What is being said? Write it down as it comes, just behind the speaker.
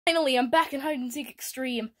Finally, I'm back in Hide and Seek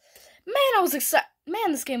Extreme. Man, I was excited.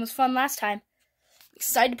 Man, this game was fun last time.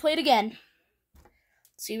 Excited to play it again.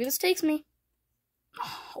 Let's see where this takes me.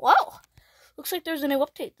 Whoa. Looks like there's a new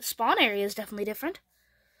update. The spawn area is definitely different.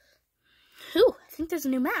 Ooh, I think there's a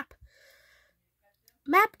new map.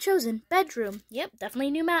 Map chosen. Bedroom. Yep, definitely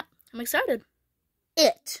a new map. I'm excited.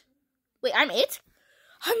 It. Wait, I'm it?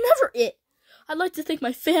 I'm never it. I'd like to thank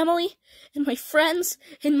my family, and my friends,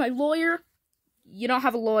 and my lawyer. You don't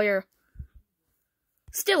have a lawyer.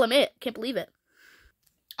 Still, I'm it. Can't believe it.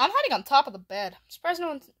 I'm hiding on top of the bed. I'm surprised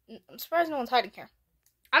no one's hiding here.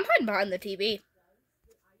 I'm hiding behind the TV.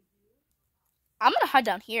 I'm gonna hide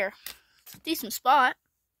down here. Decent spot.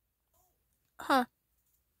 Huh.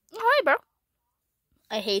 Hi, bro.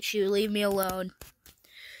 I hate you. Leave me alone.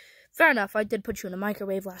 Fair enough. I did put you in a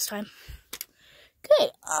microwave last time.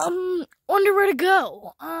 Okay. Wonder where to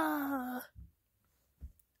go. Oh,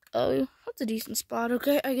 that's a decent spot.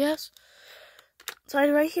 Okay, I guess. Let's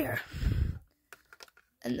hide right here.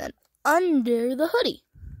 And then under the hoodie.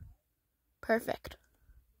 Perfect.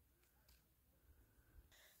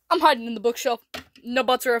 I'm hiding in the bookshelf. No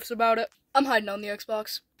buts or ifs about it. I'm hiding on the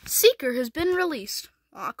Xbox. Seeker has been released.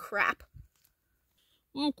 Aw, crap.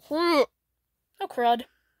 Oh, crap. Oh, crud.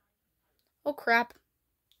 Oh, crap.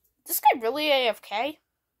 Is this guy really AFK?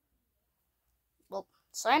 Well,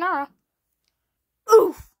 sayonara.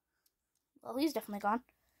 Oof. Well, he's definitely gone.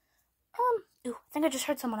 Ooh, I think I just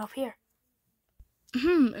heard someone up here.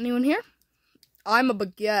 Anyone here? I'm a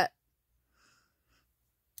baguette.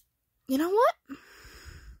 You know what?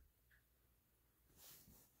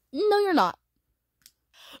 No, you're not.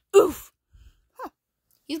 Oof. Huh.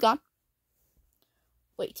 He's gone.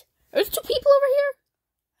 Wait. There's two people over here?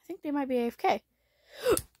 I think they might be AFK.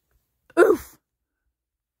 Oof.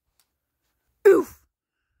 Oof.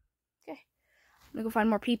 Okay. I'm gonna go find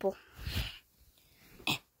more people.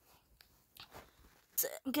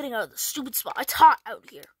 I'm getting out of the stupid spot. It's hot out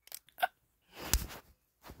here.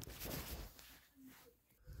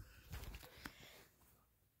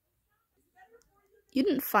 You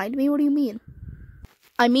didn't find me? What do you mean?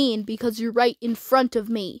 I mean, because you're right in front of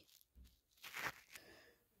me.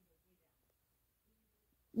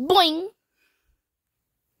 Boing!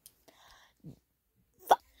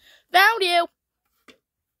 Found you!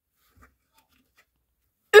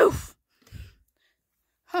 Oof!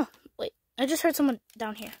 Huh, wait. I just heard someone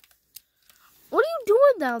down here. What are you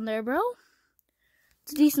doing down there, bro?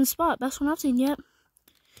 It's a decent spot. Best one I've seen yet.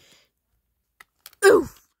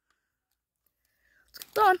 Oof!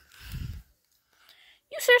 Done.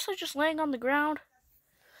 You seriously just laying on the ground?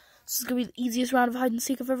 This is gonna be the easiest round of hide and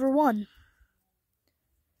seek I've ever won.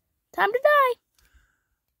 Time to die.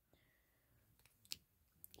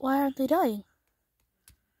 Why aren't they dying?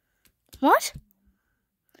 What?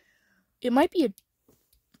 It might be a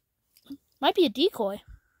decoy.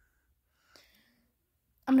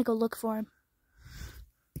 I'm gonna go look for him.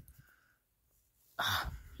 Oh,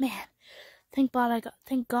 man, thank God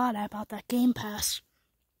I bought that Game Pass.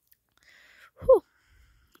 Whew.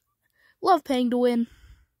 Love paying to win.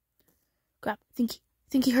 Crap, I think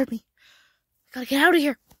he heard me. I gotta get out of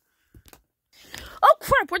here. Oh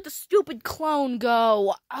crap, where'd the stupid clone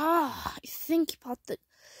go? I think he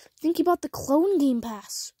bought the clone Game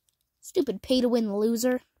Pass. Stupid pay to win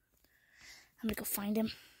loser. I'm gonna go find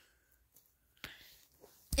him.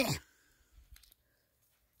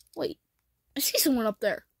 Wait, I see someone up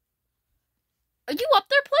there. Are you up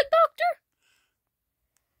there, Plague Doctor?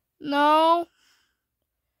 No.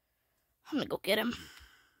 I'm gonna go get him.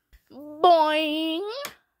 Boing!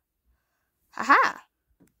 Haha!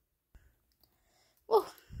 Whoa.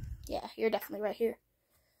 Yeah, you're definitely right here.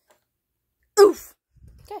 Oof!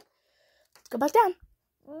 Okay. Let's go back down.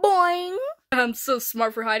 Boing! I'm so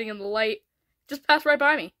smart for hiding in the light. Just passed right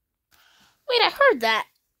by me. Wait, I heard that.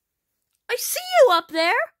 I see you up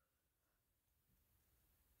there!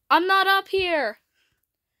 I'm not up here.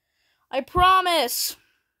 I promise.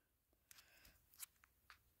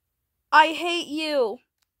 I hate you.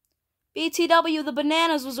 BTW, the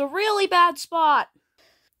bananas was a really bad spot.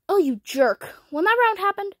 Oh, you jerk. When that round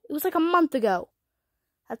happened, it was like a month ago.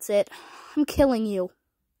 That's it. I'm killing you.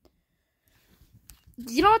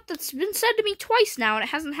 You know what? That's been said to me twice now, and it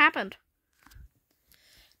hasn't happened.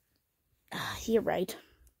 You're right.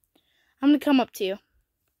 I'm gonna come up to you.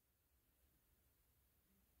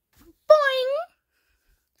 Boing!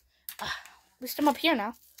 At least I'm up here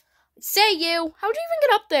now. Say you! How'd you even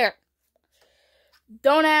get up there?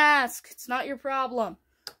 Don't ask. It's not your problem.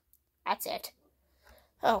 That's it.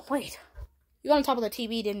 Oh, wait. You got on top of the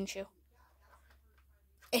TV, didn't you?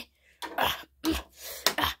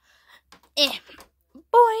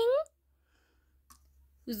 Boing!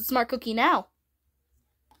 Who's the smart cookie now?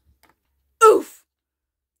 Oof!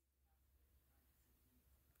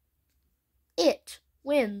 It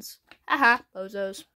wins. Haha, bozos.